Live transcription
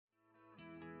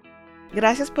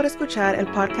Gracias por escuchar el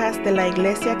podcast de la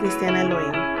Iglesia Cristiana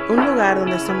Elohim, un lugar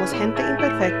donde somos gente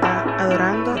imperfecta,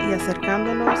 adorando y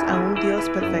acercándonos a un Dios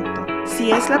perfecto.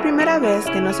 Si es la primera vez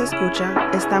que nos escucha,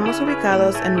 estamos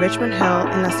ubicados en Richmond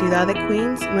Hill, en la ciudad de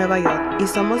Queens, Nueva York, y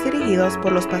somos dirigidos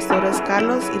por los pastores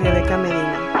Carlos y Rebeca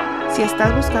Medina. Si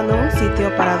estás buscando un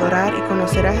sitio para adorar y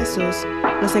conocer a Jesús,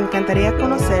 nos encantaría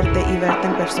conocerte y verte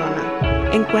en persona.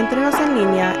 Encuéntrenos en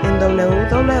línea en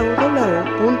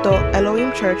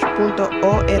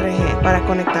www.elohimchurch.org para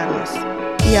conectarnos.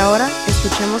 Y ahora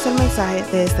escuchemos el mensaje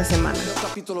de esta semana.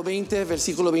 Capítulo 20,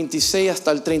 versículo 26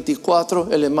 hasta el 34.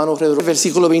 El hermano Redro,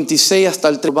 versículo 26 hasta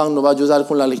el 30 nos va a ayudar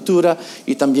con la lectura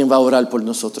y también va a orar por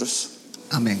nosotros.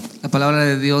 Amén. La palabra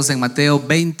de Dios en Mateo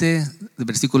 20, del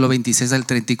versículo 26 al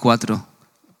 34.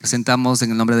 Presentamos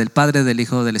en el nombre del Padre, del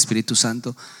Hijo y del Espíritu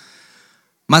Santo.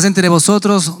 Mas entre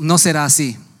vosotros no será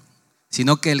así,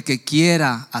 sino que el que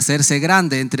quiera hacerse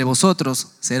grande entre vosotros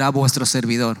será vuestro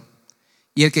servidor.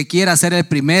 Y el que quiera ser el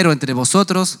primero entre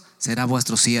vosotros será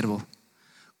vuestro siervo.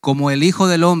 Como el Hijo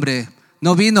del Hombre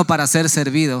no vino para ser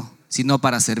servido, sino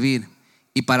para servir,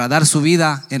 y para dar su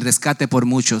vida en rescate por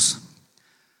muchos.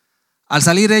 Al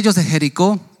salir ellos de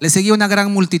Jericó, les seguía una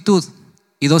gran multitud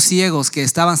y dos ciegos que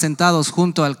estaban sentados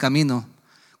junto al camino.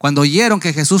 Cuando oyeron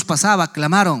que Jesús pasaba,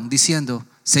 clamaron diciendo: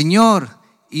 Señor,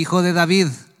 Hijo de David,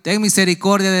 ten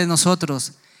misericordia de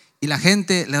nosotros. Y la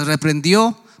gente les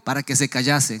reprendió para que se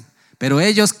callasen. Pero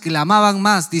ellos clamaban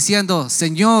más diciendo: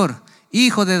 Señor,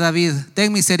 Hijo de David,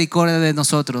 ten misericordia de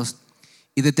nosotros.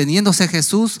 Y deteniéndose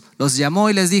Jesús, los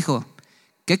llamó y les dijo: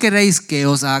 ¿Qué queréis que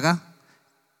os haga?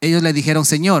 Ellos le dijeron: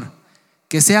 Señor,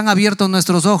 que sean abiertos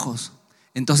nuestros ojos.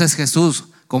 Entonces Jesús,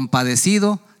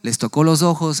 compadecido, les tocó los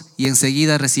ojos y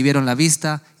enseguida recibieron la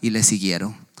vista y le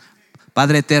siguieron.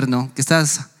 Padre eterno, que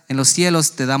estás en los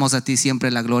cielos, te damos a ti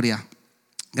siempre la gloria.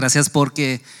 Gracias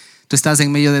porque tú estás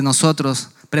en medio de nosotros.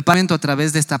 Prepara a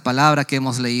través de esta palabra que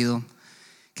hemos leído,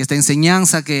 que esta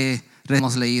enseñanza que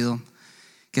hemos leído,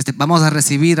 que vamos a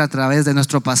recibir a través de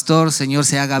nuestro pastor, Señor,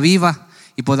 se haga viva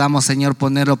y podamos, Señor,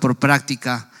 ponerlo por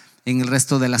práctica en el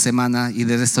resto de la semana y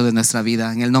del resto de nuestra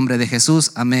vida. En el nombre de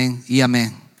Jesús, amén y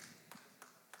amén.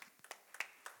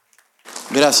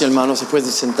 Gracias, hermano, se puede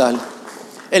sentar.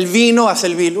 El vino a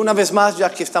servir, una vez más, ya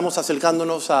que estamos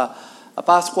acercándonos a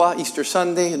Pascua, Easter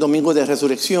Sunday, Domingo de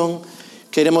Resurrección,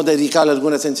 queremos dedicar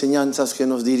algunas enseñanzas que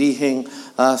nos dirigen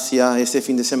hacia este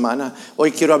fin de semana.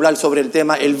 Hoy quiero hablar sobre el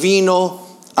tema el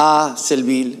vino a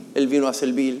servir, el vino a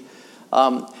servir.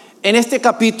 En este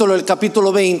capítulo, el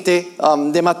capítulo 20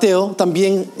 de Mateo,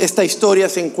 también esta historia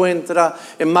se encuentra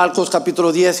en Marcos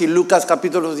capítulo 10 y Lucas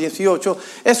capítulo 18.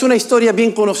 Es una historia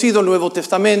bien conocida en el Nuevo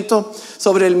Testamento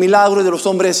sobre el milagro de los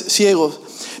hombres ciegos.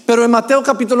 Pero en Mateo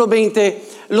capítulo 20,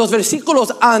 los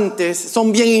versículos antes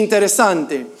son bien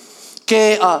interesantes.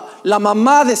 Que la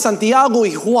mamá de Santiago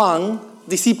y Juan,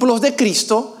 discípulos de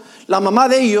Cristo, la mamá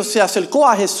de ellos se acercó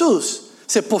a Jesús,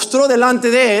 se postró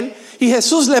delante de él y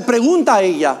Jesús le pregunta a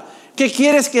ella: ¿qué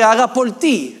quieres que haga por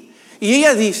ti? Y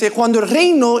ella dice: cuando el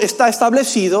reino está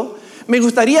establecido, me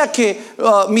gustaría que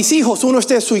mis hijos, uno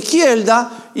esté a su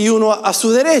izquierda y uno a su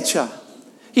derecha.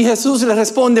 Y Jesús le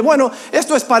responde: bueno,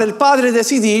 esto es para el Padre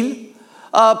decidir.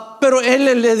 Pero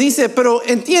él le dice: pero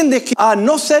entiende que a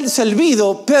no ser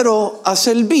servido, pero a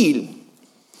servir.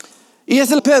 Y es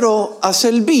el pero a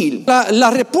servir. La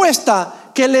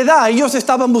respuesta que le da, ellos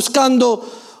estaban buscando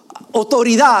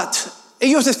autoridad.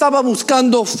 Ellos estaban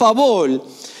buscando favor.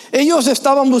 Ellos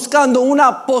estaban buscando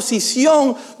una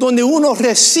posición donde uno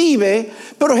recibe.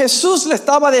 Pero Jesús le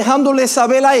estaba dejándole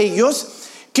saber a ellos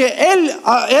que Él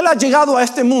ha llegado a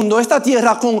este mundo, a esta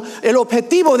tierra, con el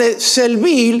objetivo de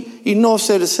servir y no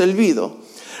ser servido.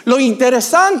 Lo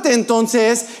interesante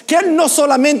entonces es que Él no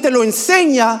solamente lo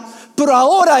enseña, pero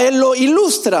ahora Él lo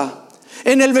ilustra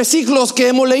en el versículo que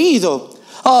hemos leído.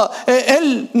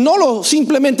 Él no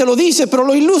simplemente lo dice, pero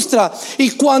lo ilustra.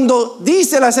 Y cuando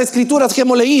dice las escrituras que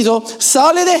hemos leído,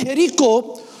 sale de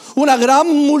Jericó, una gran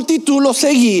multitud lo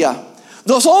seguía.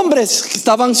 Dos hombres que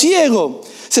estaban ciegos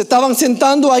se estaban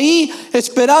sentando ahí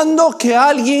esperando que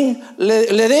alguien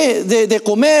le dé de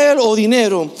comer o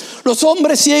dinero. Los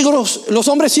hombres ciegos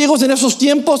en esos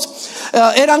tiempos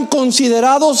eran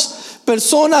considerados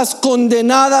personas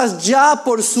condenadas ya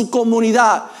por su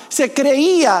comunidad. Se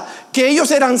creía que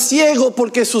ellos eran ciegos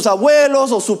porque sus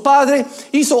abuelos o su padre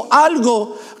hizo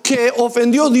algo que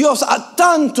ofendió a Dios a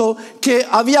tanto que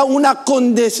había una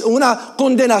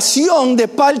condenación de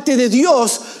parte de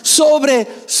Dios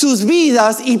sobre sus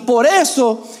vidas, y por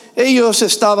eso ellos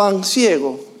estaban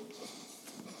ciegos.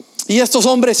 Y estos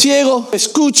hombres ciegos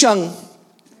escuchan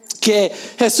que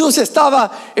Jesús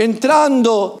estaba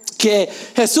entrando que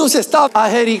Jesús estaba a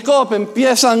Jericó,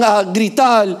 empiezan a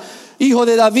gritar: Hijo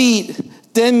de David,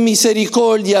 ten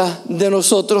misericordia de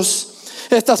nosotros.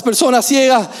 Estas personas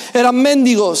ciegas eran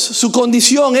mendigos. Su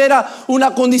condición era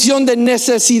una condición de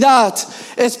necesidad,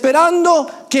 esperando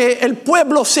que el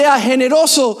pueblo sea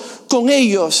generoso con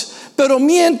ellos. Pero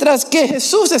mientras que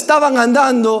Jesús estaban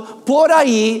andando por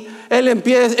ahí,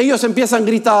 ellos empiezan a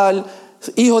gritar: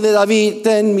 Hijo de David,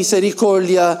 ten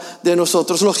misericordia de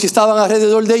nosotros. Los que estaban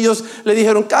alrededor de ellos le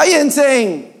dijeron: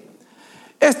 cállense.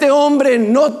 Este hombre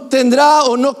no tendrá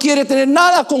o no quiere tener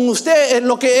nada con usted.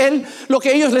 Lo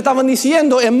que ellos le estaban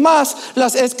diciendo. Es más,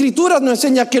 las escrituras nos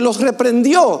enseñan que los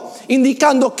reprendió,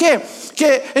 indicando que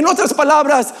en otras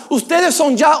palabras, ustedes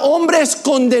son ya hombres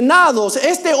condenados.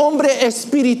 Este hombre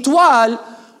espiritual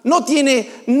no tiene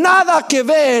nada que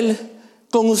ver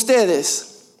con ustedes.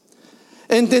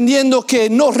 Entendiendo que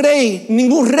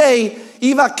ningún rey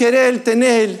iba a querer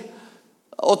tener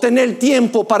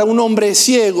tiempo para un hombre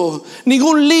ciego.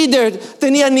 Ningún líder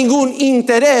tenía ningún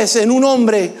interés en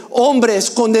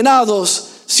hombres condenados,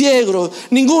 ciegos.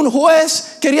 Ningún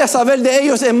juez quería saber de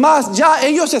ellos. Es más, ya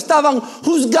ellos estaban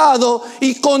juzgados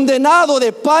y condenados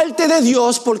de parte de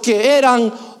Dios porque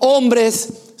eran hombres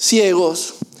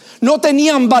ciegos. No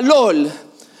tenían valor.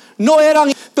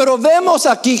 Pero vemos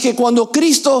aquí que cuando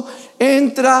Cristo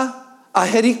entra a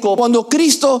Jericó, cuando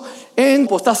Cristo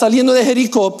está saliendo de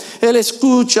Jericó, Él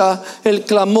escucha el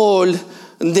clamor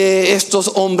de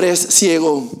estos hombres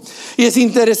ciegos. Y es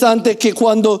interesante que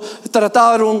cuando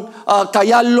trataron a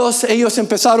callarlos, ellos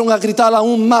empezaron a gritar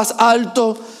aún más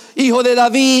alto: Hijo de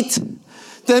David,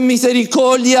 ten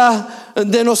misericordia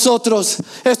de nosotros.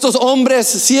 Estos hombres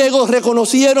ciegos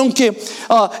reconocieron que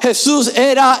Jesús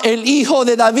era el Hijo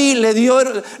de David.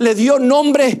 Le dio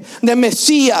nombre de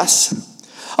Mesías.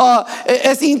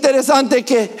 Es interesante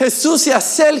que Jesús se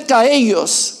acerca a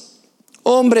ellos,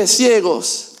 hombres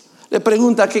ciegos. Le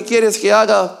pregunta: ¿qué quieres que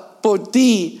haga por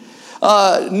ti?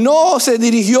 No se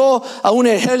dirigió a un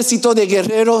ejército de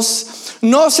guerreros.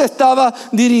 No se estaba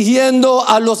dirigiendo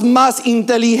a los más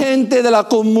inteligentes de la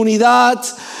comunidad.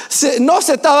 No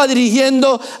se estaba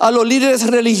dirigiendo a los líderes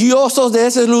religiosos de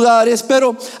esos lugares,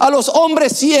 pero a los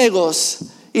hombres ciegos.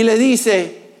 Y le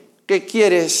dice: ¿qué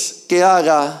quieres que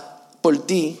haga por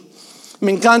ti?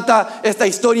 Me encanta esta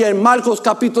historia en Marcos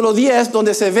capítulo 10,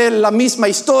 donde se ve la misma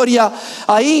historia.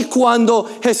 Ahí cuando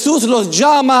Jesús los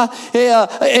llama,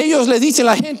 ellos le dicen,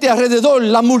 la gente alrededor,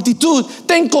 la multitud: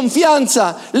 ten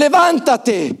confianza,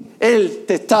 levántate, Él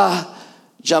te está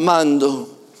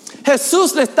llamando.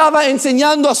 Jesús le estaba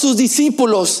enseñando a sus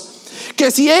discípulos que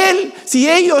si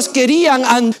ellos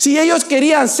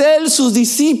querían ser sus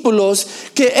discípulos,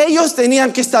 que ellos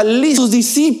tenían que estar listos, sus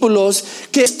discípulos,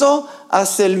 que esto a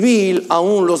servir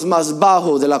aún los más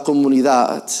bajos de la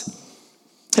comunidad.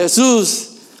 Jesús,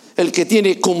 el que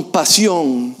tiene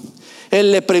compasión,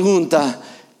 Él le pregunta: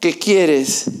 ¿qué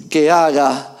quieres que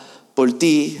haga por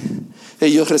ti?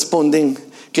 Ellos responden: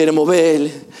 queremos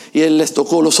ver. Y Él les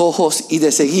tocó los ojos y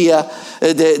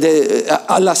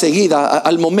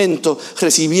al momento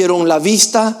recibieron la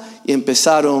vista y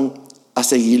empezaron a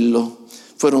seguirlo.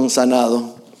 Fueron sanados.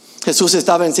 Jesús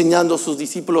estaba enseñando a sus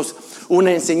discípulos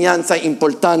una enseñanza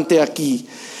importante aquí.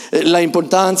 La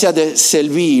importancia de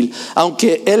servir.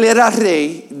 Aunque Él era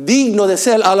rey, digno de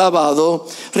ser alabado,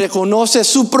 reconoce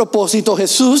su propósito.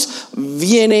 Jesús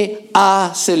viene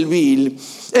a servir.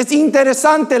 Es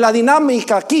interesante la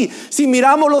dinámica aquí. Si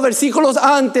miramos los versículos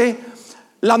antes,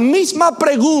 la misma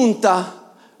pregunta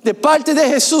de parte de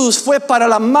Jesús fue para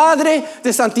la madre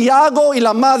de Santiago y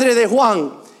la madre de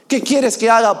Juan: ¿qué quieres que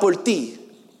haga por ti?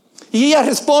 Y ella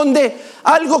responde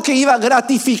algo que iba a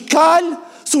gratificar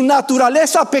su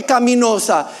naturaleza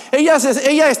pecaminosa.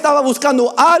 Ella estaba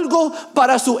buscando algo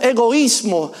para su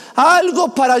egoísmo,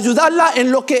 algo para ayudarla en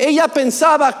lo que ella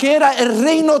pensaba que era el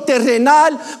reino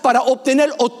terrenal, para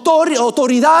obtener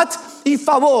autoridad y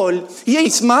favor. Y ella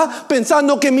misma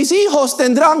pensando que mis hijos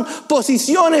tendrán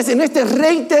posiciones en este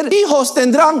reino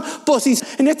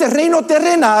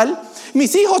terrenal.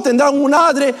 Mis hijos tendrán un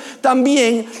madre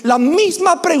también. La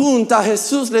misma pregunta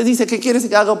Jesús le dice: ¿qué quieres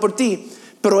que haga por ti?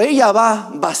 Pero ella va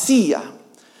vacía,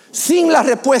 sin la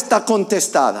respuesta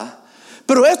contestada.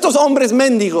 Pero estos hombres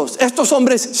mendigos, estos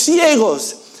hombres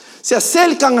ciegos, se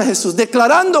acercan a Jesús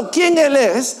declarando quién Él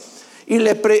es.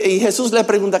 Y Jesús le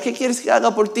pregunta: ¿qué quieres que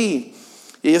haga por ti?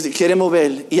 Y ellos queremos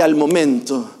ver. Y al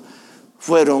momento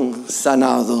fueron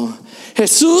sanados.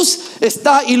 Jesús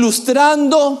está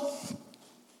ilustrando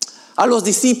a los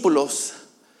discípulos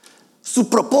su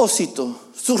propósito,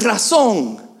 su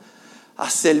razón a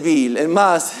servir. Es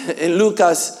más, en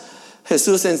Lucas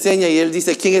Jesús enseña y Él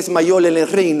dice: ¿quién es mayor en el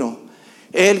reino?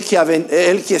 ¿Él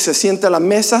que se sienta a la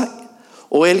mesa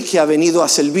o él que ha venido a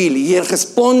servir? Y él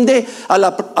responde a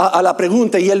la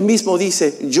pregunta y él mismo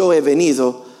dice, yo he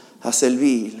venido a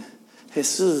servir.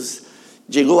 Jesús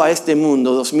llegó a este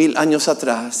mundo 2000 años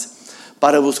atrás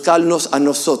para buscarnos a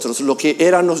nosotros, lo que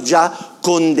éramos ya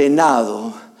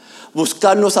condenados,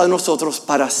 buscarnos a nosotros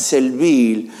para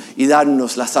servir y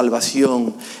darnos la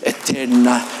salvación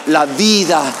eterna, la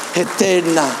vida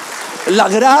eterna. La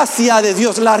gracia de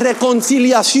Dios, la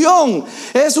reconciliación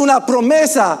es una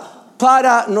promesa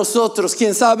para nosotros.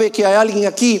 ¿Quién sabe que hay alguien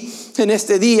aquí en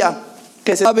este día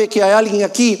que sabe que hay alguien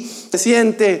aquí se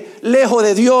siente lejos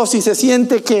de Dios y se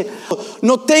siente que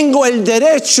no tengo el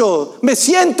derecho, me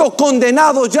siento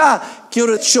condenado ya?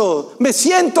 Me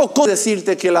siento con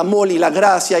decirte que el amor y la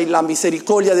gracia y la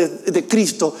misericordia de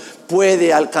Cristo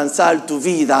puede alcanzar tu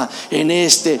vida en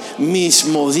este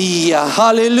mismo día.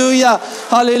 Aleluya,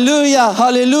 aleluya,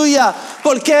 aleluya.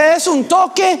 Porque es un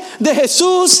toque de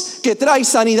Jesús que trae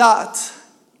sanidad.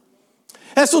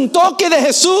 Es un toque de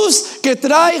Jesús que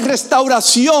trae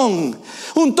restauración.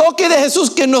 Un toque de Jesús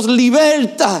que nos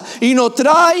liberta y nos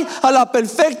trae a la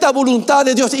perfecta voluntad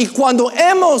de Dios. Y cuando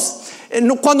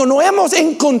nos hemos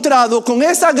encontrado con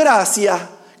esa gracia,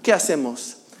 ¿qué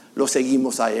hacemos? Lo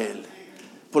seguimos a Él.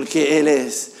 Porque Él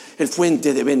es el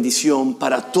fuente de bendición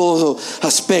para todo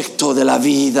aspecto de la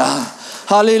vida.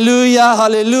 Aleluya,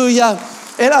 aleluya.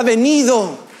 Él ha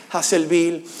venido a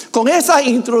servir. Con esa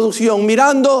introducción,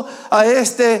 mirando a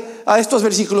estos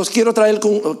versículos, quiero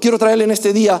traerle en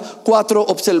este día 4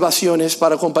 observaciones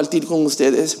para compartir con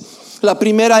ustedes. La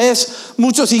primera es,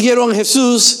 muchos siguieron a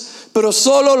Jesús, pero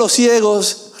solo los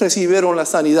ciegos recibieron la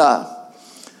sanidad.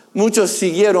 Muchos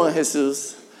siguieron a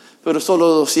Jesús, pero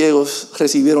solo los ciegos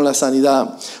recibieron la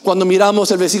sanidad. Cuando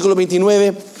miramos el versículo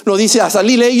 29, nos dice, a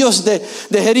salir ellos de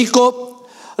Jericó,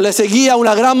 les seguía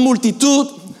una gran multitud.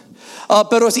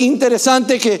 Pero es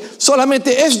interesante que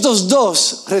solamente estos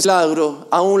dos milagros,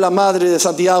 aún la madre de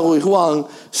Santiago y Juan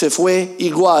se fue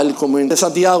igual como de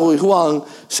Santiago y Juan.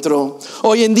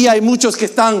 Hoy en día hay muchos que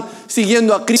están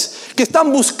siguiendo a Cristo, que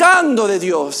están buscando de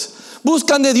Dios.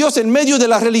 Buscan de Dios en medio de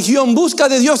la religión, buscan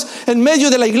de Dios en medio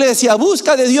de la iglesia,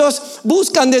 buscan de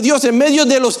Dios en medio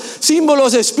de los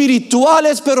símbolos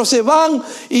espirituales, pero se van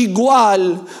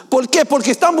igual. ¿Por qué?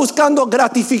 Porque están buscando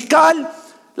gratificar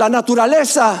la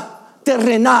naturaleza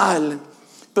terrenal,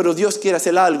 pero Dios quiere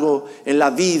hacer algo en la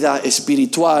vida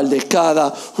espiritual de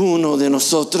cada uno de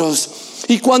nosotros.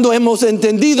 Y cuando hemos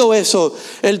entendido eso,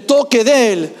 el toque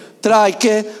de Él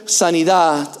trae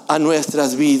sanidad a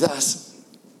nuestras vidas.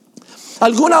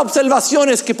 Algunas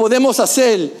observaciones que podemos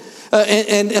hacer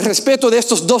en respeto de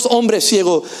estos dos hombres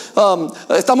ciegos.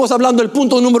 Estamos hablando del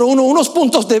punto número 1, unos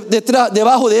puntos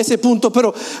debajo de ese punto,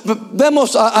 pero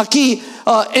vemos aquí,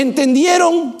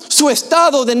 entendieron su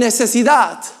estado de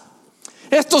necesidad.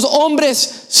 Estos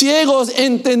hombres ciegos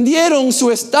entendieron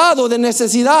su estado de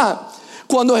necesidad.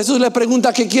 Cuando Jesús le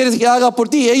pregunta, ¿qué quieres que haga por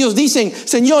ti? Ellos dicen,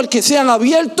 Señor, que sean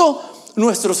abiertos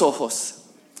nuestros ojos.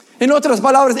 En otras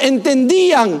palabras,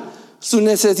 entendían su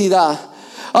necesidad.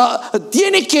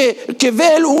 Tiene que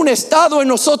ver un estado en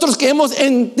nosotros que hemos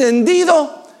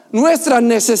entendido nuestra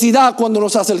necesidad cuando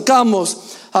nos acercamos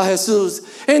a Jesús.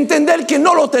 Entender que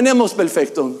no lo tenemos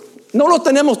perfecto, no lo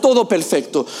tenemos todo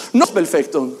perfecto, no es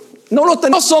perfecto.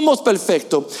 No somos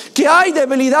perfectos, que hay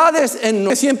debilidades en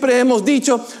nosotros. Siempre hemos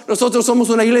dicho, nosotros somos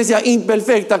una iglesia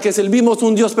imperfecta, que servimos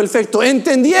un Dios perfecto,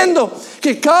 entendiendo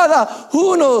que cada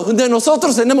uno de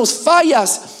nosotros tenemos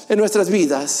fallas en nuestras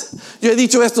vidas. Yo he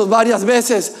dicho esto varias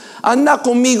veces, anda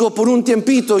conmigo por un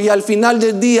tiempito y al final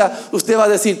del día usted va a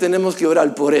decir, tenemos que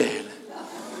orar por él.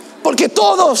 Porque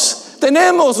todos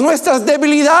tenemos nuestras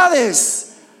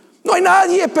debilidades, no hay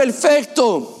nadie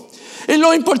perfecto. Y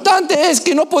lo importante es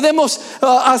que no podemos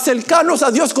acercarnos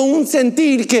a Dios con un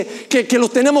sentir que lo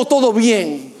tenemos todo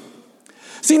bien.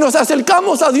 Si nos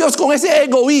acercamos a Dios con ese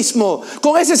egoísmo,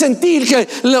 con ese sentir que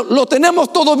lo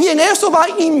tenemos todo bien, eso va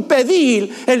a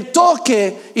impedir el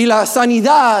toque y la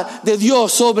sanidad de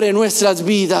Dios sobre nuestras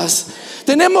vidas.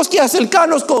 Tenemos que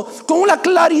acercarnos con una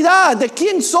claridad de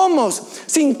quién somos.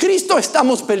 Sin Cristo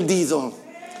estamos perdidos.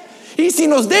 Y si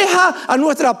nos deja a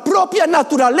nuestra propia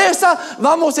naturaleza,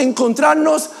 vamos a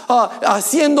encontrarnos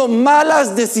haciendo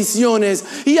malas decisiones.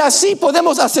 Y así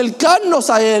podemos acercarnos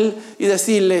a Él y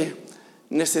decirle,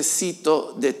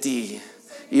 necesito de ti.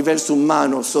 Y ver su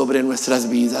mano sobre nuestras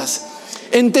vidas.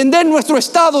 Entender nuestro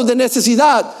estado de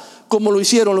necesidad, como lo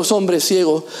hicieron los hombres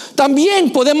ciegos.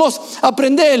 También podemos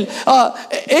aprender,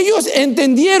 ellos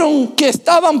entendieron que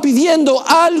estaban pidiendo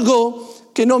algo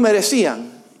que no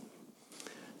merecían.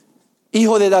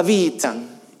 Hijo de David,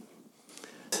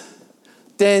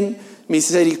 ten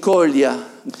misericordia.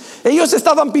 Ellos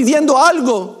estaban pidiendo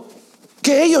algo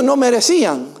que ellos no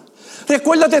merecían.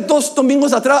 Recuérdate, 2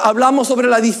 domingos atrás hablamos sobre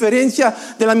la diferencia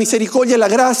de la misericordia y la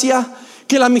gracia.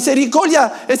 Que la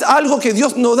misericordia es algo que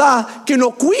Dios nos da, que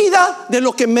nos cuida de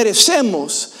lo que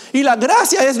merecemos. Y la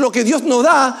gracia es lo que Dios nos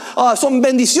da, son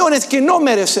bendiciones que no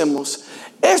merecemos.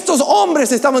 Estos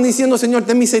hombres estaban diciendo: Señor,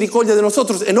 ten misericordia de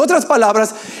nosotros. En otras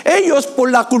palabras, ellos, por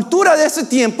la cultura de ese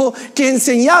tiempo que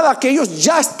enseñaba que ellos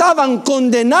ya estaban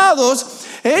condenados,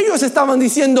 ellos estaban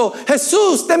diciendo: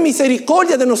 Jesús, ten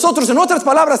misericordia de nosotros. En otras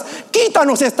palabras,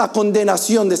 quítanos esta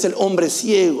condenación de ser hombres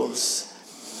ciegos.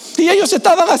 Y ellos se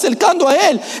estaban acercando a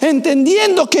Él,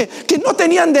 entendiendo que no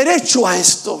tenían derecho a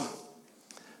esto.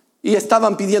 Y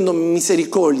estaban pidiendo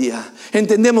misericordia.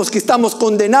 Entendemos que estamos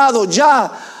condenados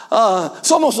ya.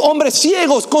 Somos hombres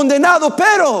ciegos, condenados,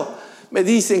 pero me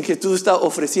dicen que tú estás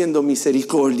ofreciendo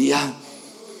misericordia.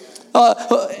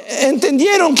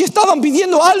 Entendieron que estaban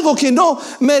pidiendo algo que no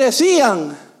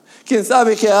merecían. Quién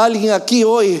sabe que alguien aquí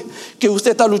hoy, que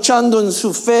usted está luchando en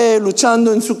su fe,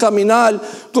 luchando en su caminar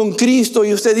con Cristo,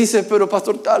 y usted dice: pero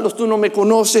Pastor Carlos, tú no me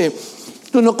conoces.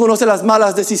 Tú no conoces las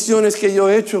malas decisiones que yo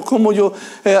he hecho, cómo yo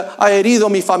he herido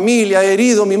mi familia, he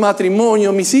herido mi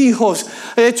matrimonio, mis hijos.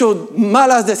 He hecho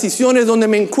malas decisiones donde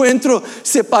me encuentro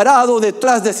separado,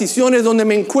 detrás de decisiones donde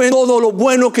me encuentro todo lo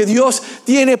bueno que Dios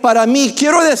tiene para mí.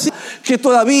 Quiero decir que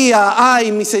todavía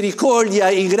hay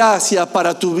misericordia y gracia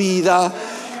para tu vida.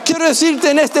 Quiero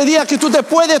decirte en este día que tú te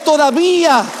puedes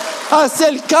todavía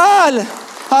acercar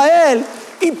a Él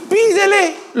y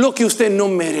pídele lo que usted no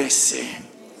merece,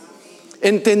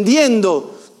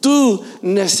 entendiendo tu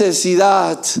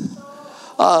necesidad.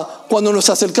 Cuando nos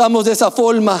acercamos de esa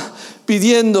forma,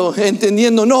 pidiendo,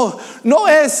 entendiendo, no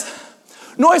es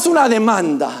una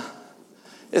demanda,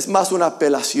 es más una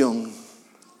apelación.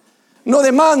 No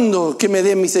demando que me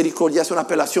dé misericordia, es una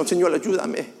apelación: Señor,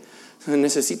 ayúdame,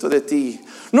 necesito de ti.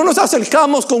 No nos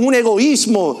acercamos con un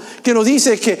egoísmo que nos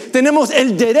dice que tenemos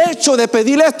el derecho de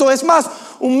pedir esto. Es más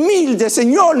humilde: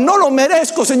 Señor, no lo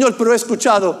merezco, Señor, pero he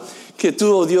escuchado que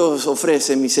tú, oh Dios,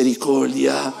 ofrece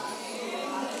misericordia.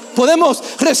 Podemos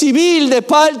recibir de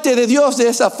parte de Dios de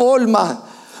esa forma.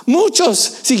 Muchos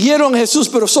siguieron a Jesús,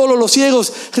 pero solo los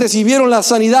ciegos recibieron la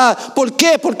sanidad. ¿Por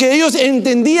qué? Porque ellos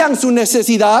entendían su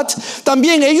necesidad.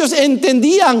 También ellos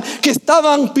entendían que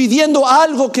estaban pidiendo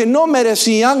algo que no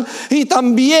merecían. Y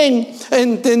también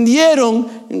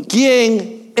entendieron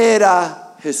quién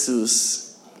era Jesús.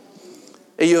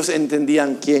 Ellos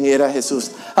entendían quién era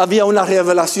Jesús. Había una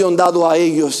revelación dado a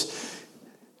ellos.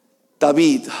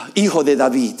 David, hijo de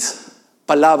David.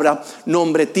 Palabra,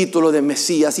 nombre, título de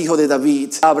Mesías, hijo de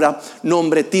David. Palabra,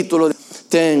 nombre, título de...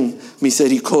 Ten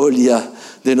misericordia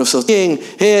de nosotros. ¿Quién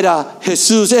era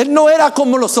Jesús? Él no era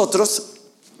como los otros,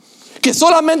 que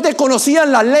solamente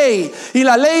conocían la ley, y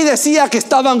la ley decía que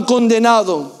estaban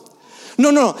condenados.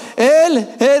 No, Él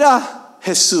era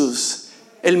Jesús,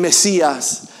 el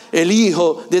Mesías, el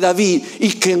hijo de David,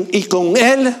 y con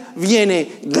Él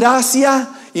viene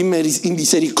gracia y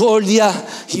misericordia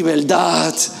y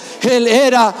verdad. Él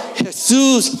era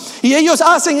Jesús. Y ellos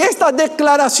hacen esta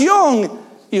declaración: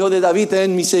 Hijo de David,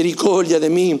 ten misericordia de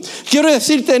mí. Quiero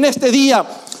decirte en este día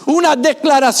una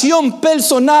declaración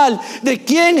personal de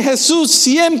quién Jesús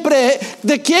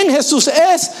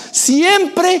es.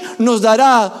 Siempre nos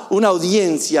dará una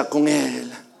audiencia con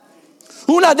Él.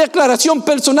 Una declaración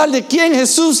personal de quién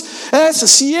Jesús es,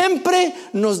 siempre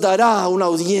nos dará una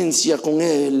audiencia con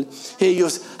Él.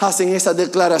 Ellos hacen esa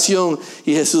declaración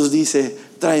y Jesús dice: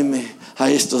 tráeme a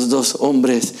estos 2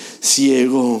 hombres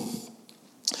ciegos.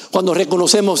 Cuando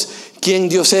reconocemos quién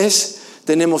Dios es,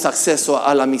 tenemos acceso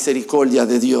a la misericordia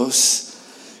de Dios.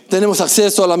 Tenemos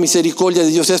acceso a la misericordia de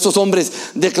Dios. Estos hombres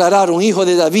declararon: hijo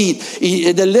de David,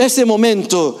 y desde ese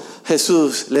momento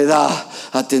Jesús le da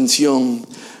atención.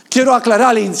 Quiero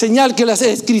aclarar y enseñar que las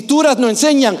Escrituras nos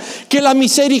enseñan que la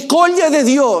misericordia de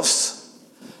Dios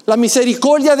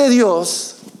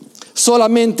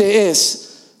solamente es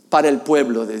para el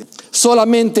pueblo de Dios.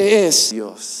 Solamente es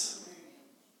Dios.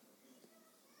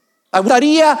 Me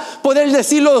gustaría poder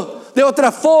decirlo de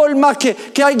otra forma,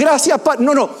 que hay gracia para...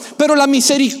 No, pero la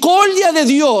misericordia de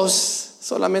Dios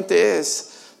solamente es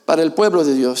para el pueblo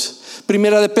de Dios.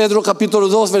 Primera de Pedro capítulo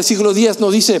 2 versículo 10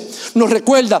 nos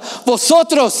recuerda: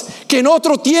 vosotros que en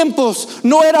otros tiempos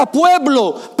no era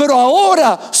pueblo, pero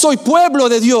ahora soy pueblo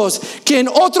de Dios, que en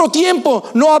otro tiempo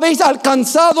no habéis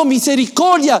alcanzado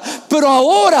misericordia, pero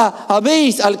ahora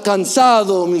habéis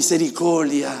alcanzado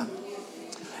misericordia.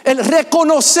 El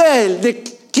reconocer de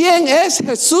quién es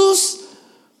Jesús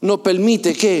nos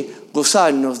permite que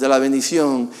gozarnos de la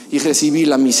bendición y recibir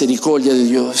la misericordia de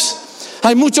Dios.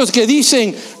 Hay muchos que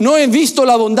dicen, no he visto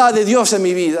la bondad de Dios en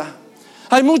mi vida.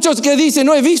 Hay muchos que dicen,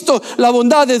 no he visto la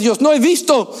bondad de Dios, no he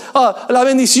visto las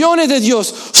bendiciones de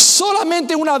Dios.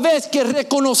 Solamente una vez que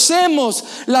reconocemos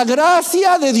la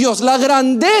gracia de Dios, la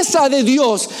grandeza de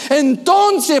Dios,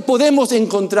 entonces podemos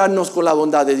encontrarnos con la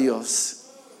bondad de Dios.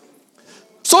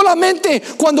 Solamente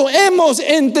cuando hemos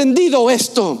entendido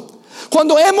esto,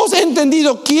 cuando hemos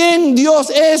entendido quién Dios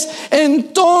es,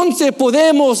 entonces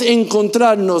podemos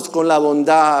encontrarnos con la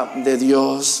bondad de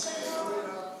Dios.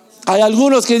 Hay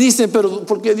algunos que dicen, pero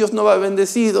 ¿por qué Dios no va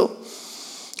bendecido?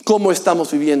 ¿Cómo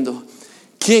estamos viviendo?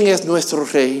 ¿Quién es nuestro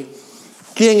Rey?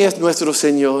 ¿Quién es nuestro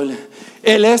Señor?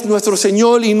 Él es nuestro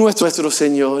Señor y nuestro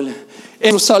Señor.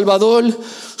 El Salvador.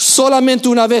 Solamente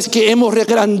una vez que hemos la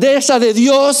grandeza de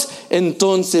Dios,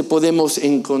 entonces podemos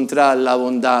encontrar la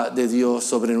bondad de Dios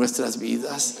sobre nuestras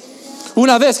vidas.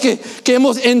 Una vez que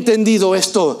hemos entendido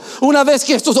esto, una vez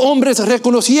que estos hombres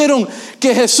reconocieron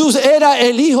que Jesús era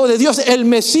el Hijo de Dios, el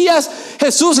Mesías,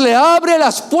 Jesús le abre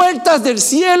las puertas del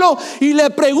cielo y le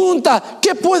pregunta,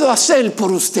 ¿qué puedo hacer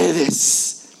por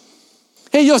ustedes?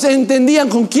 Ellos entendían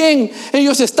con quién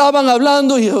ellos estaban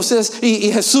hablando y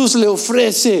Jesús le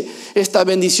ofrece esta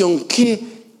bendición. ¿Qué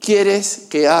quieres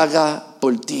que haga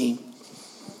por ti?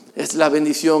 Es la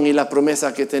bendición y la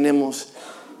promesa que tenemos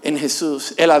en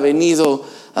Jesús. Él ha venido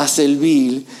a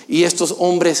servir y estos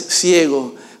hombres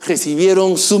ciegos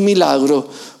recibieron su milagro.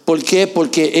 ¿Por qué?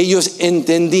 Porque ellos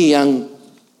entendían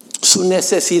su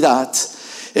necesidad.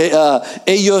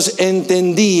 Ellos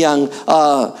entendían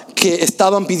que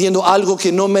estaban pidiendo algo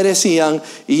que no merecían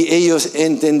y ellos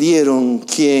entendieron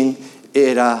quién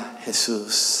era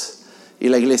Jesús. Y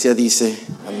la iglesia dice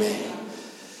amén.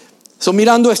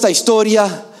 Mirando esta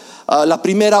historia, la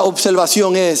primera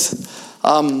observación es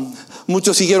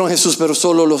muchos siguieron a Jesús, pero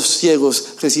solo los ciegos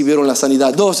recibieron la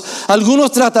sanidad. 2,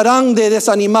 algunos tratarán de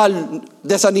desanimarnos.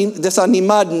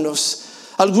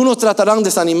 Algunos tratarán de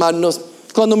desanimarnos.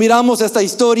 Cuando miramos esta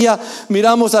historia,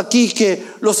 miramos aquí que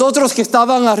los otros que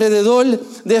estaban alrededor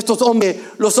de estos hombres,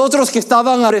 los otros que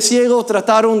estaban ciegos,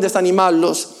 trataron de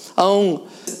desanimarlos, aun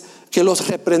que los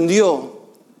reprendió.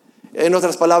 En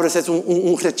otras palabras, es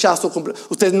un rechazo.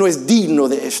 Usted no es digno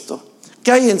de esto.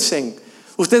 Cállense.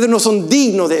 Ustedes no son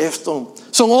dignos de esto.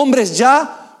 Son hombres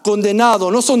ya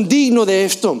condenados, no son dignos de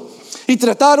esto. Y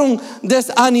trataron de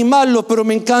desanimarlo, pero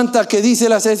me encanta que dice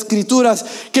las Escrituras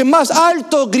que más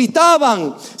alto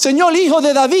gritaban, Señor, Hijo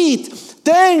de David,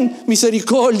 ten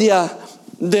misericordia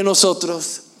de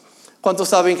nosotros. ¿Cuántos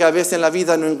saben que a veces en la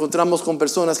vida nos encontramos con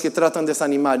personas que tratan de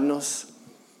desanimarnos?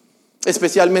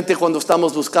 Especialmente cuando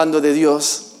estamos buscando de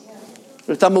Dios.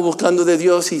 Estamos buscando de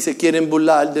Dios y se quieren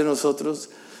burlar de nosotros,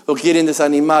 o quieren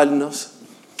desanimarnos,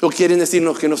 o quieren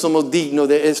decirnos que no somos dignos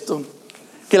de esto,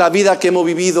 que la vida que hemos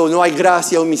vivido no hay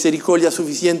gracia o misericordia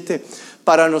suficiente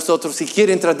para nosotros. Si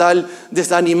quieren tratar de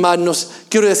desanimarnos,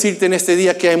 quiero decirte en este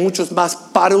día que hay muchos más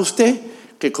para usted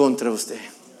que contra usted.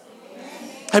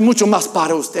 Hay mucho más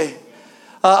para usted.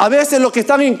 A veces los que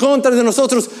están en contra de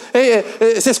nosotros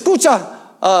se escucha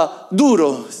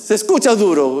duro,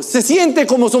 se siente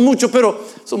como son muchos, pero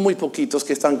son muy poquitos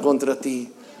que están contra ti.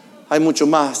 Hay mucho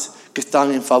más que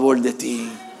están en favor de ti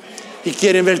y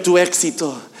quieren ver tu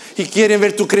éxito, y quieren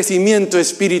ver tu crecimiento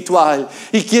espiritual,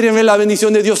 y quieren ver la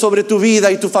bendición de Dios sobre tu vida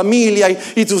y tu familia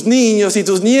y tus niños y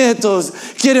tus nietos.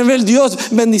 Quieren ver Dios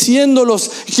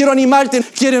bendiciéndolos. Quiero animarte,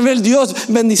 quieren ver Dios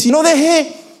bendiciendo. No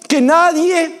deje que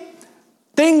nadie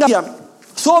tenga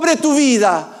sobre tu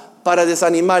vida para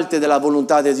desanimarte de la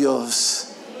voluntad de Dios.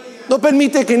 No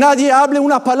permite que nadie hable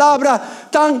una palabra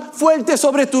tan fuerte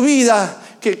sobre tu vida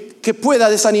que pueda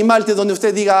desanimarte, donde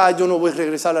usted diga, yo no voy a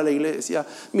regresar a la iglesia,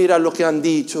 mira lo que han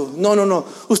dicho. No.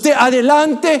 Usted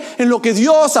adelante en lo que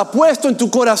Dios ha puesto en tu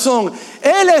corazón.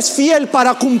 Él es fiel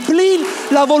para cumplir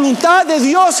la voluntad de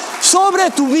Dios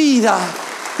sobre tu vida,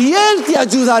 y Él te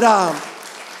ayudará.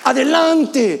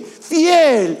 Adelante,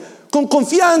 fiel, con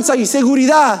confianza y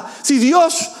seguridad. Si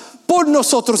Dios por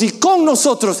nosotros y con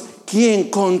nosotros, ¿quién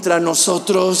contra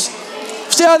nosotros?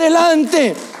 Usted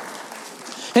adelante.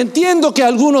 Entiendo que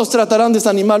algunos tratarán de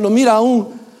desanimarlo. Mira,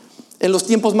 aún en los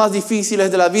tiempos más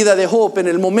difíciles de la vida de Job, en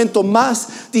el momento más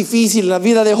difícil en la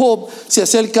vida de Job, se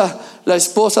acerca la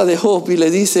esposa de Job y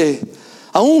le dice,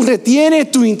 aún retiene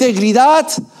tu integridad,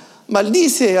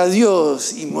 maldice a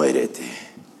Dios y muérete.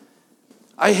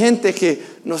 Hay gente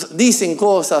que nos dicen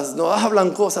cosas, nos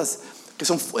hablan cosas que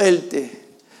son fuertes,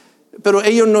 pero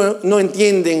ellos no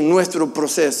entienden nuestro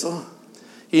proceso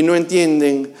y no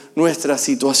entienden nuestra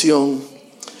situación.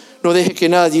 No deje que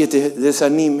nadie te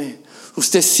desanime.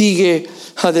 Usted sigue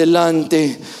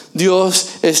adelante. Dios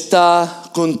está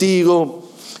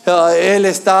contigo. Él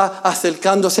está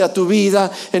acercándose a tu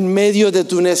vida en medio de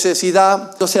tu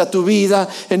necesidad, a tu vida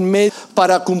en medio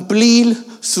para cumplir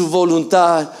su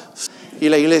voluntad. Y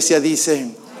la iglesia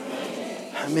dice,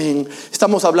 amén.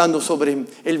 Estamos hablando sobre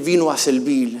el vino a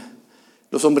servir.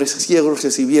 Los hombres ciegos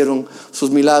recibieron sus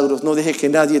milagros. No deje que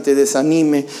nadie te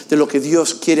desanime de lo que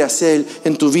Dios quiere hacer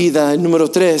en tu vida. El número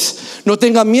 3, no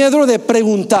tenga miedo de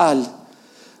preguntar.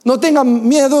 No tenga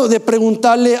miedo de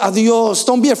preguntarle a Dios.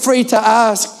 Don't be afraid to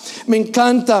ask. Me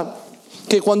encanta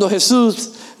que cuando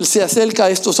Jesús se acerca a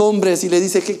estos hombres y le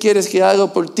dice, ¿qué quieres que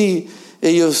haga por ti?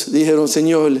 Ellos dijeron,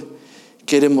 Señor,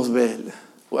 queremos ver.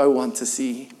 I want to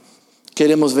see.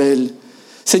 Queremos ver.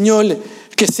 Señor,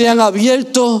 que sean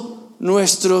abiertos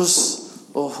nuestros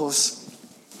ojos.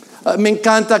 Me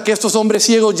encanta que estos hombres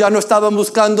ciegos ya no estaban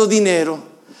buscando dinero,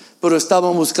 pero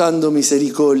estaban buscando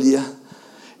misericordia.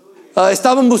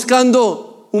 Estaban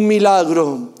buscando un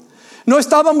milagro. No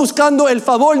estaban buscando el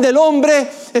favor del hombre,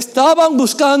 estaban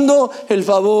buscando el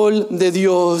favor de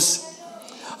Dios.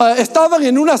 Estaban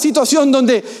en una situación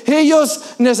donde ellos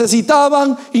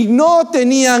necesitaban y no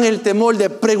tenían el temor de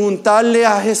preguntarle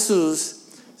a Jesús,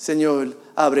 Señor,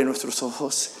 abre nuestros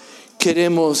ojos.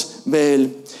 Queremos ver.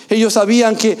 Ellos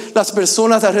sabían que las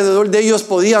personas alrededor de ellos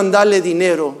podían darle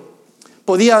dinero,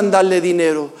 podían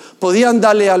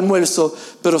darle almuerzo,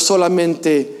 pero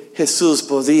solamente Jesús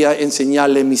podía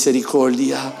enseñarle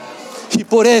misericordia. Y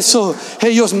por eso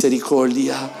ellos,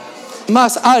 misericordia.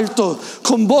 Más alto,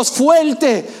 con voz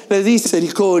fuerte, le dice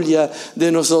misericordia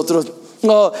de nosotros.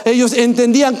 No, ellos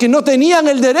entendían que no tenían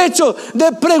el derecho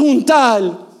de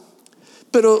preguntar,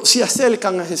 pero se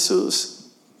acercan a Jesús.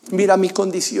 Mira mi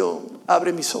condición,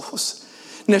 abre mis ojos.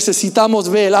 Necesitamos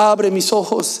ver, abre mis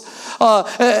ojos.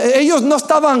 Ellos no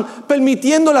estaban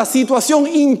permitiendo la situación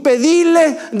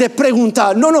impedirle de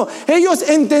preguntar. No, ellos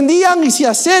entendían y se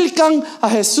acercan a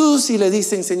Jesús y le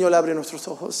dicen, Señor, abre nuestros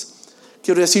ojos.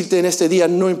 Quiero decirte en este día,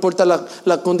 no importa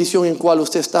la condición en cual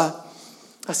usted está,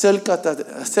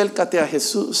 acércate a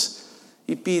Jesús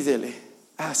y pídele,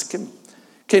 ask him.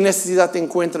 ¿Qué necesidad te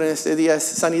encuentra en este día? ¿Es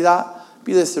sanidad?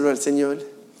 Pídeselo al Señor.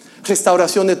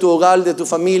 Restauración de tu hogar, de tu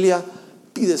familia,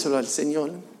 pídeselo al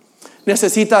Señor.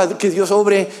 Necesita que Dios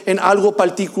obre en algo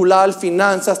particular,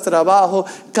 finanzas, trabajo,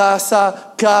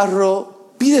 casa,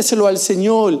 carro, pídeselo al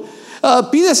Señor.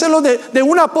 Pídeselo de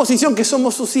una posición que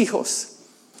somos sus hijos,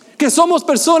 que somos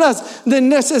personas de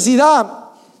necesidad.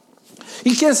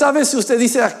 Y quién sabe si usted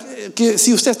dice que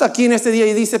si usted está aquí en este día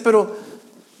y dice, pero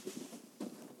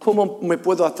 ¿cómo me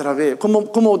puedo atrever?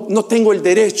 ¿Cómo no tengo el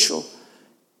derecho?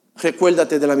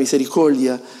 Recuérdate de la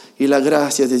misericordia y la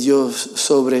gracia de Dios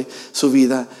sobre su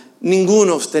vida.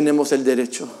 Ningunos tenemos el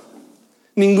derecho.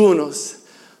 Ningunos.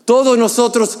 Todos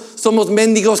nosotros somos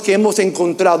mendigos que hemos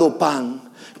encontrado pan.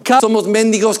 Somos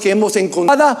mendigos que hemos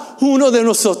encontrado. Cada uno de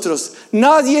nosotros.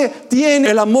 Nadie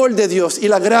tiene el amor de Dios y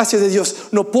la gracia de Dios.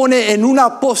 Nos pone en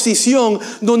una posición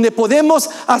donde podemos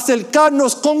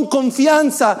acercarnos con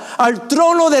confianza al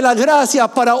trono de la gracia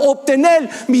para obtener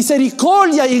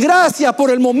misericordia y gracia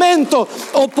por el momento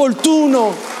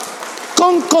oportuno.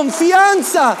 Con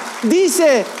confianza,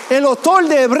 dice el autor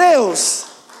de Hebreos,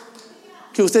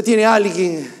 que usted tiene a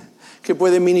alguien que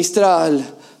puede ministrar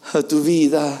a tu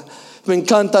vida. Me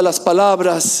encantan las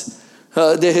palabras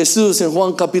de Jesús en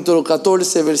Juan capítulo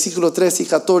 14, versículos 13 y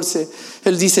 14.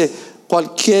 Él dice,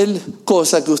 cualquier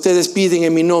cosa que ustedes piden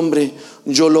en mi nombre,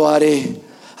 yo lo haré.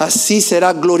 Así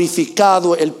será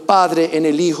glorificado el Padre en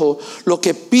el Hijo. Lo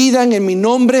que pidan en mi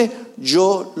nombre,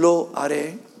 yo lo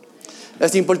haré.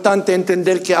 Es importante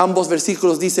entender que ambos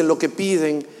versículos dicen lo que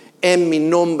piden en mi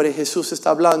nombre. Jesús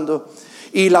está hablando.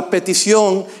 Y la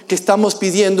petición que estamos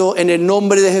pidiendo en el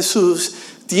nombre de Jesús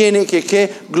tiene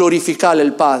que glorificar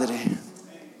al Padre.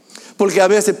 Porque a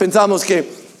veces pensamos que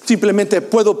simplemente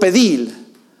puedo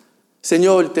pedir.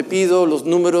 Señor, te pido los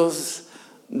números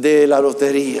de la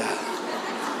lotería.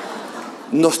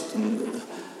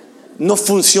 No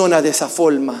funciona de esa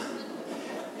forma.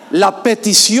 La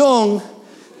petición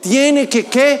tiene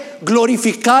que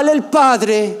glorificar al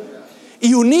Padre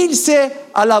y unirse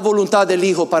a la voluntad del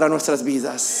Hijo para nuestras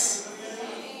vidas.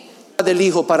 Del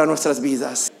Hijo para nuestras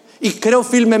vidas. Y creo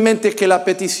firmemente que la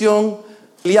petición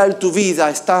de tu vida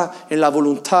está en la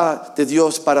voluntad de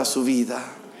Dios para su vida.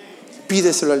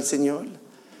 Pídeselo al Señor.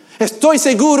 Estoy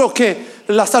seguro que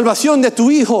la salvación de tu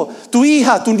hijo, tu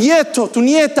hija, tu nieto, tu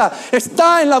nieta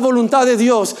está en la voluntad de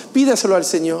Dios. Pídeselo al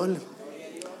Señor.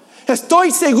 Estoy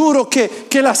seguro que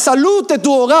la salud de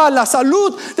tu hogar, la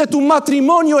salud de tu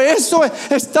matrimonio, eso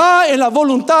está en la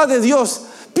voluntad de Dios.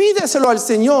 Pídeselo al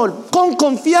Señor con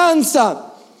confianza.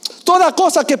 Toda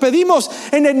cosa que pedimos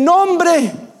en el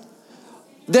nombre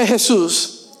de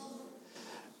Jesús,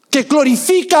 que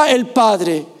glorifica al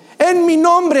Padre. En mi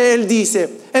nombre, Él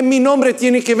dice, en mi nombre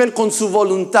tiene que ver con su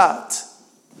voluntad.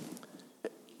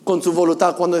 Con su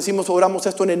voluntad. Cuando decimos oramos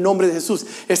esto en el nombre de Jesús,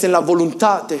 es en la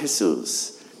voluntad de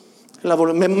Jesús.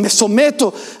 Me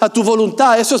someto a tu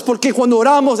voluntad. Eso es porque cuando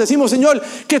oramos decimos, Señor,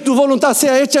 que tu voluntad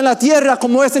sea hecha en la tierra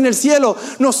como es en el cielo.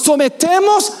 Nos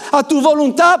sometemos a tu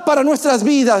voluntad para nuestras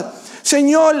vidas.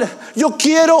 Señor, yo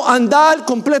quiero andar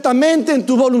completamente en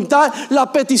tu voluntad.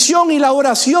 La petición y la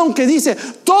oración que dice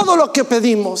todo lo que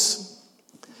pedimos.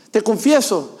 Te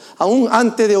confieso, aún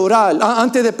antes de orar,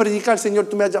 antes de predicar, Señor,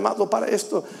 tú me has llamado para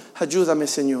esto. Ayúdame,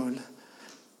 Señor.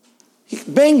 Y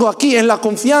vengo aquí en la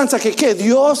confianza que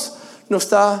Dios nos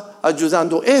está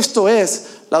ayudando. Esto es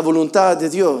la voluntad de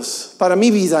Dios para mi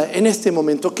vida en este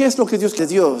momento. ¿Qué es lo que Dios quiere?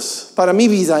 Dios para mi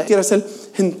vida quiere hacer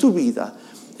en tu vida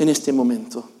en este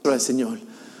momento. Pero el Señor,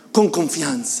 con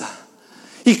confianza.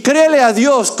 Y créele a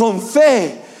Dios con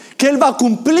fe que Él va a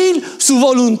cumplir su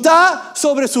voluntad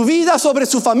sobre su vida, sobre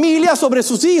su familia, sobre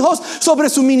sus hijos, sobre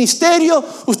su ministerio.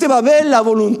 Usted va a ver la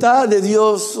voluntad de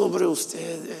Dios sobre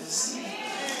ustedes.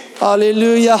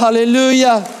 Aleluya,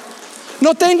 aleluya.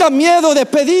 No tenga miedo de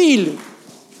pedir.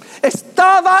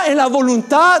 Estaba en la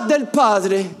voluntad del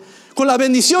Padre, con la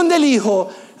bendición del Hijo,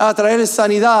 a traer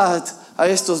sanidad a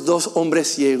estos dos hombres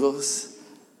ciegos.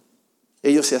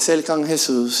 Ellos se acercan a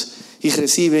Jesús y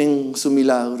reciben su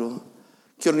milagro.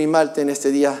 Quiero animarte en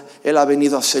este día. Él ha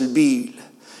venido a servir.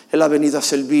 Él ha venido a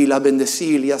servir, a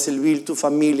bendecir y a servir tu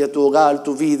familia, tu hogar,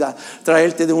 tu vida.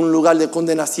 Traerte de un lugar de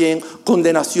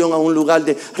condenación a un lugar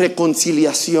de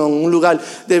reconciliación, un lugar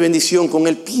de bendición con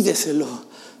Él. Pídeselo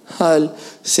al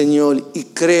Señor y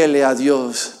créele a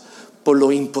Dios por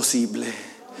lo imposible.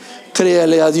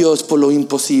 Créele a Dios por lo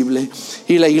imposible.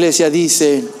 Y la iglesia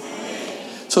dice,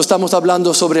 estamos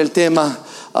hablando sobre el tema,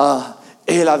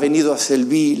 Él ha venido a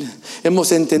servir.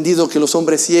 Hemos entendido que los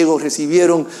hombres ciegos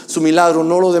recibieron su milagro,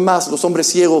 no lo demás. Los hombres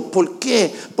ciegos, ¿por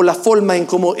qué? Por la forma en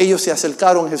cómo ellos se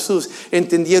acercaron a Jesús.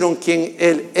 Entendieron quién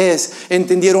Él es.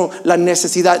 Entendieron la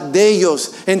necesidad de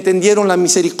ellos. Entendieron la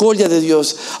misericordia de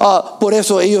Dios. Por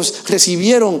eso ellos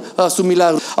recibieron su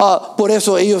milagro. Por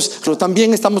eso ellos, pero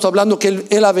también estamos hablando que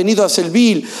Él ha venido a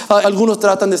servir. Algunos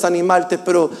tratan de desanimarte,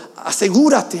 pero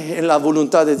asegúrate en la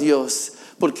voluntad de Dios,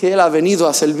 porque Él ha venido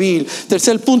a servir.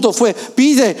 Tercer punto fue,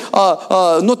 pide,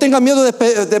 no tenga miedo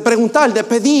de preguntar, de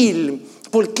pedir.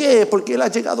 ¿Por qué? Porque Él ha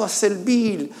llegado a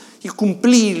servir y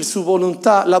cumplir su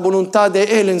voluntad, la voluntad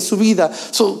de Él en su vida.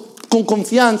 Con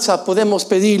confianza podemos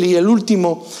pedir. Y el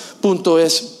último punto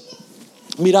es,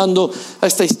 mirando a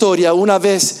esta historia, una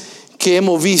vez que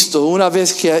hemos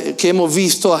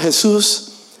visto a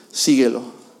Jesús, síguelo.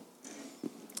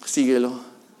 Síguelo.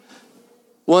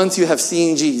 Once you have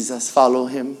seen Jesus, follow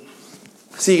Him.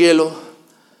 Síguelo.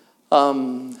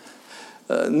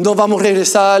 No vamos a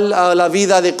regresar a la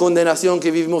vida de condenación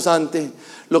que vivimos antes.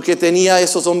 Lo que tenía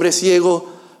esos hombres ciegos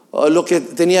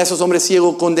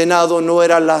condenados no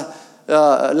era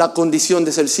la condición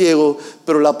de ser ciego,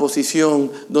 pero la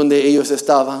posición donde ellos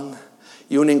estaban.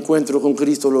 Y un encuentro con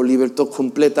Cristo lo libertó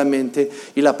completamente.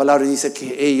 Y la palabra dice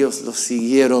que ellos lo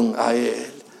siguieron a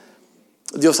Él.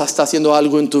 Dios está haciendo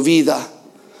algo en tu vida.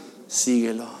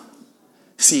 Síguelo.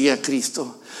 Sigue a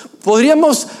Cristo.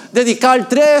 Podríamos dedicar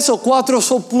 3 o 4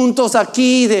 puntos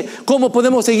aquí de cómo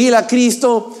podemos seguir a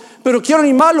Cristo, pero quiero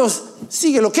animarlos.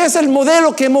 Síguelo. ¿Qué es el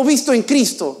modelo que hemos visto en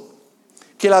Cristo?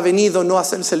 Que Él ha venido no a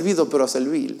ser servido, pero a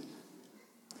servir.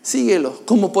 Síguelo.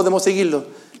 ¿Cómo podemos seguirlo?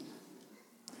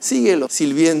 Síguelo.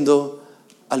 Sirviendo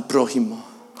al prójimo.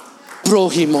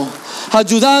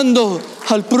 Ayudando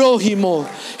al prójimo.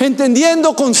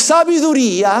 Entendiendo con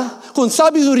sabiduría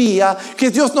que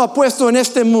Dios nos ha puesto en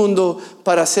este mundo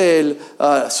para hacer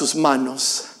sus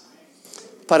manos,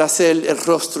 para hacer el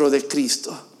rostro de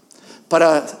Cristo,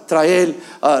 para traer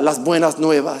las buenas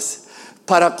nuevas,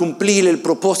 para cumplir el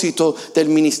propósito del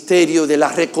ministerio de la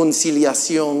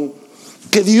reconciliación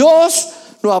que Dios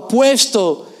nos ha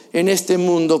puesto en este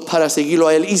mundo para seguirlo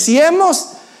a Él. Y si hemos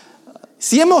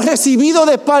recibido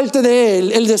de parte de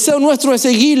Él, el deseo nuestro es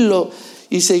seguirlo.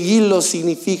 Y seguirlo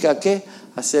significa ¿qué?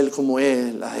 Hacer como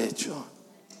Él ha hecho.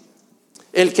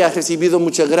 El que ha recibido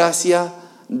mucha gracia,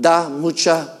 da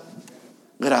mucha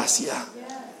gracia.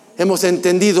 Hemos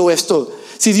entendido esto.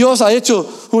 Si Dios ha hecho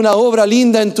una obra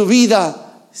linda en tu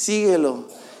vida, síguelo.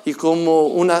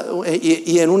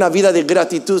 Y en una vida de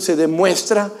gratitud se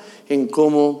demuestra en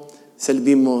cómo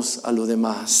servimos a los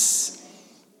demás.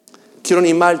 Quiero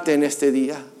animarte en este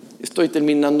día. Estoy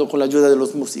terminando con la ayuda de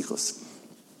los músicos.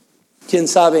 ¿Quién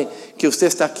sabe que usted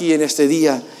está aquí en este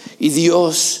día y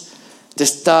Dios te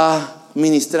está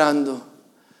ministrando?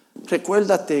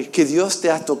 Recuérdate que Dios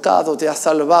te ha tocado, te ha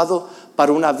salvado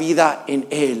para una vida en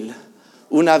Él.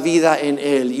 Una vida en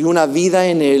Él. Y una vida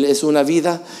en Él es una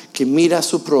vida que mira a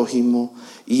su prójimo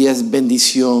y es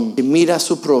bendición. Que mira a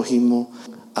su prójimo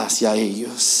hacia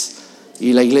ellos.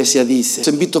 Y la iglesia dice, os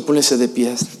invito a ponerse de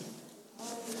pie.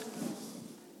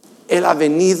 Él ha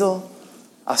venido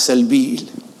a servir.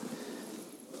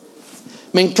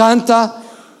 Me encanta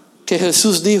que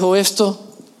Jesús dijo esto.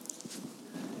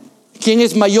 ¿Quién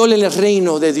es mayor en el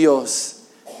reino de Dios?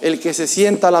 ¿El que se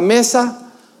sienta a la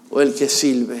mesa o el que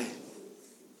sirve?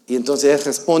 Y entonces Él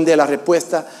responde a la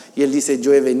respuesta y Él dice,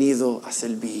 yo he venido a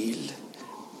servir.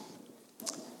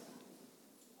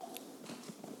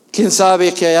 ¿Quién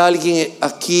sabe que hay alguien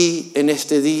aquí en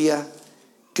este día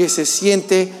que se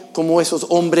siente como esos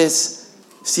hombres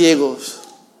ciegos?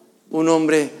 Un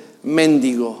hombre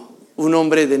mendigo, un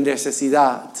hombre de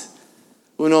necesidad,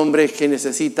 un hombre que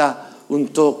necesita un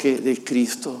toque de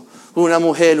Cristo, una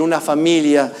mujer, una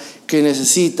familia que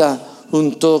necesita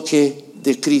un toque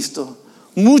de Cristo.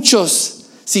 Muchos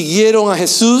siguieron a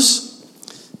Jesús,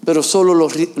 pero solo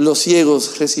los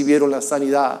ciegos recibieron la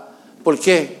sanidad. ¿Por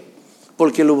qué?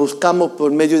 Porque lo buscamos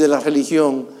por medio de la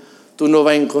religión. Tú no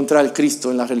vas a encontrar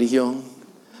Cristo en la religión.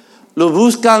 Lo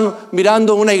buscan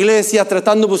mirando una iglesia,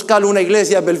 tratando de buscar una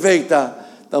iglesia perfecta.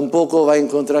 Tampoco va a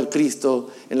encontrar Cristo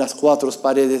en las cuatro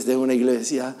paredes de una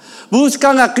iglesia.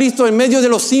 Buscan a Cristo en medio de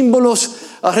los símbolos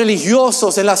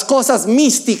religiosos, en las cosas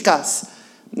místicas.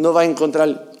 No va a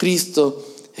encontrar Cristo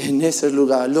en ese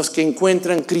lugar. Los que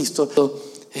encuentran Cristo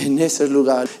en ese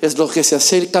lugar es los que se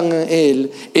acercan a Él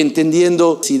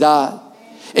entendiendo necesidad.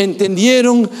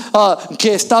 Entendieron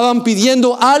que estaban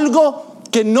pidiendo algo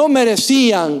que no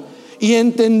merecían y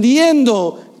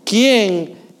entendiendo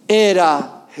quién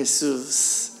era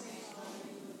Jesús.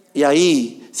 Y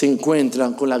ahí se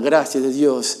encuentran con la gracia de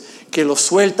Dios que los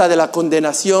suelta de la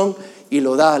condenación y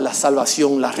lo da la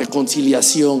salvación, la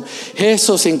reconciliación.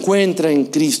 Eso se encuentra en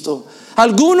Cristo.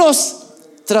 Algunos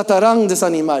tratarán de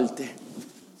desanimarte.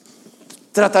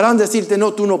 Tratarán de decirte,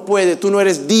 no, tú no puedes, tú no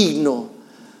eres digno.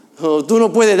 Tú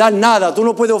no puedes dar nada, tú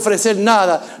no puedes ofrecer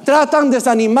nada. Tratan de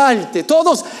desanimarte.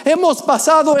 Todos hemos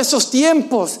pasado esos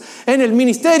tiempos en el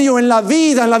ministerio, en la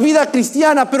vida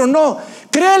cristiana, pero no.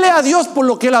 Créele a Dios por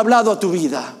lo que Él ha hablado a tu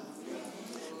vida.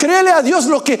 Créele a Dios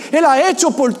lo que Él ha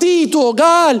hecho por ti, tu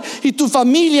hogar y tu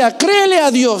familia. Créele a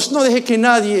Dios. No deje que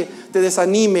nadie te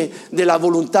desanime de la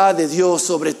voluntad de Dios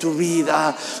sobre tu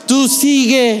vida. Tú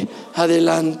sigue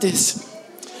adelante.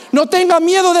 No tenga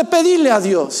miedo de pedirle a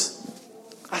Dios.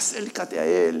 Acércate a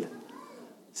Él.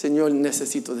 Señor,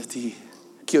 necesito de ti.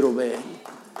 Quiero ver.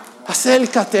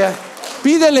 Acércate.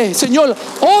 Pídele, Señor,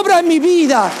 obra en mi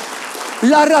vida.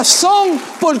 La razón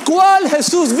por cual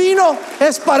Jesús vino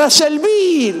es para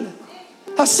servir.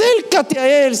 Acércate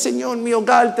a Él, Señor. Mi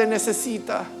hogar te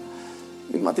necesita.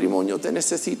 Mi matrimonio te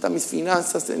necesita. Mis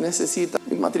finanzas te necesitan.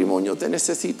 Mi matrimonio te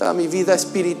necesita. Mi vida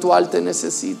espiritual te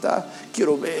necesita.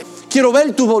 Quiero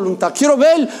ver tu voluntad. Quiero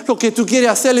ver lo que tú quieres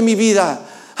hacer en mi vida.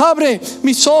 Abre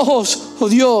mis ojos, oh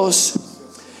Dios.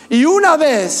 Y una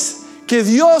vez que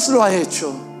Dios lo ha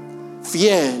hecho,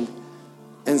 fiel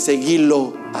en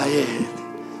seguirlo a Él.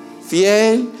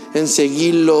 Fiel en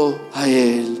seguirlo a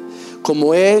Él.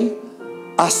 Como Él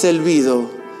ha servido,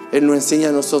 Él nos enseña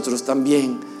a nosotros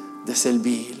también de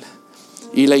servir.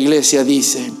 Y la iglesia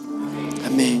dice,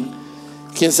 amén.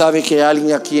 ¿Quién sabe que hay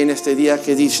alguien aquí en este día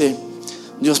que dice,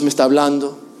 Dios me está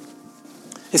hablando?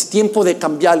 Es tiempo de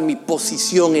cambiar mi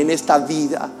posición en esta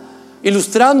vida.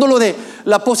 Ilustrándolo de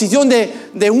la posición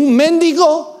de un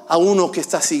mendigo a uno que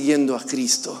está siguiendo a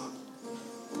Cristo.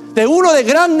 De uno de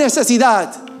gran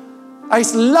necesidad,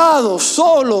 aislado,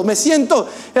 solo, me siento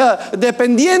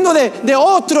dependiendo de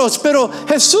otros. Pero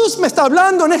Jesús me está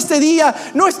hablando en este día.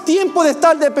 No es tiempo de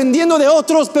estar dependiendo de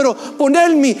otros, pero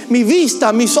poner mi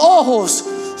vista, mis ojos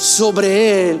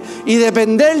sobre Él y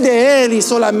depender de Él y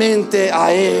solamente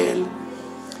a Él.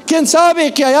 ¿Quién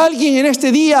sabe que hay alguien en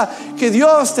este día que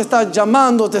Dios te está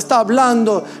llamando, te está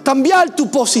hablando? Cambiar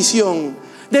tu posición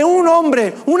de un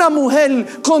hombre, una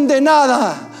mujer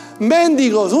condenada,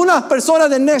 mendigos, unas personas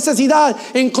de necesidad,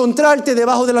 encontrarte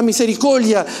debajo de la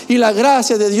misericordia y la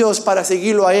gracia de Dios para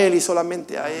seguirlo a Él y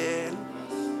solamente a Él.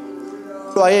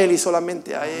 A Él y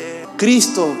solamente a Él.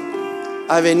 Cristo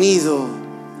ha venido.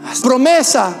 Es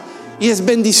promesa y es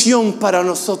bendición para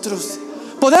nosotros.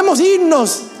 Podemos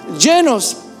irnos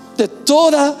llenos de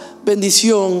toda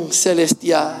bendición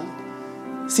celestial.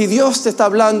 Si Dios te está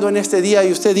hablando en este día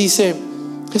y usted dice,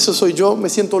 eso soy yo, me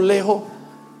siento lejos,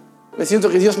 me siento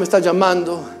que Dios me está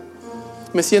llamando,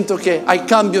 me siento que hay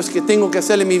cambios que tengo que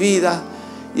hacer en mi vida,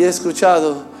 y he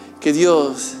escuchado que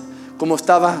Dios, como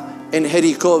estaba en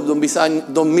Jericó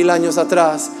 2000 años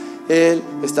atrás, Él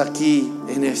está aquí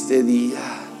en este día.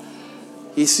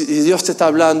 Y si Dios te está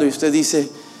hablando y usted dice,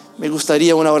 me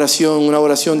gustaría una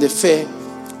oración de fe,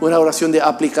 una oración de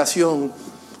aplicación,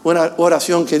 una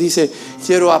oración que dice,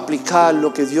 quiero aplicar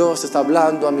lo que Dios está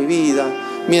hablando a mi vida.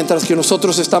 Mientras que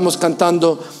nosotros estamos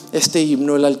cantando este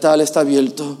himno, el altar está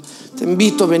abierto. Te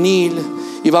invito a venir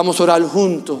y vamos a orar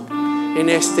juntos en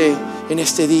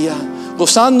este día,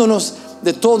 gozándonos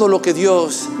de todo lo que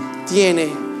Dios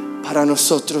tiene para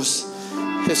nosotros.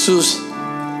 Jesús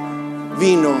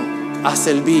vino a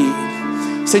servir.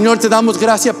 Señor, te damos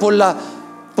gracias por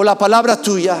la palabra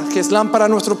tuya, que es lámpara a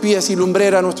nuestros pies y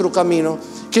lumbrera a nuestro camino,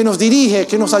 que nos dirige,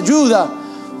 que nos ayuda.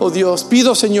 Oh Dios,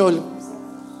 pido, Señor,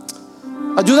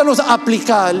 ayúdanos a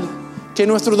aplicar, que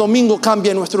nuestro domingo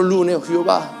cambie nuestro lunes, oh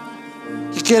Jehová,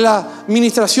 y que la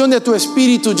ministración de tu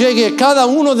Espíritu llegue a cada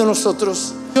uno de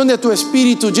nosotros, de tu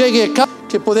Espíritu llegue a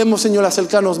que podemos, Señor,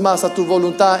 acercarnos más a tu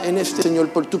voluntad en este, Señor,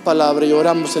 por tu palabra, y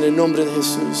oramos en el nombre de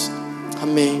Jesús.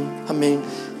 Amén, amén.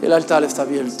 El altar está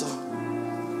abierto.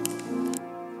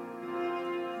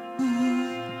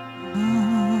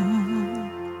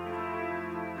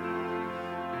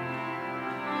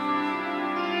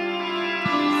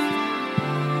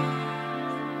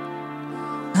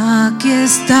 Aquí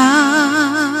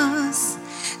estás,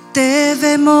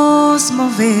 debemos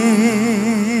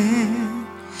mover,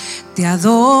 te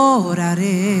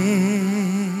adoraré,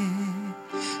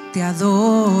 te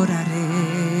adoraré.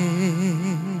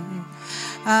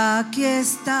 Aquí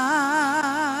estás,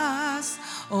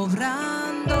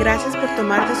 obrando. Gracias por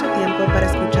tomarte su tiempo para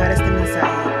escuchar este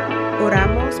mensaje.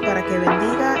 Oramos para que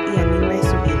bendiga y anime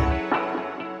su vida.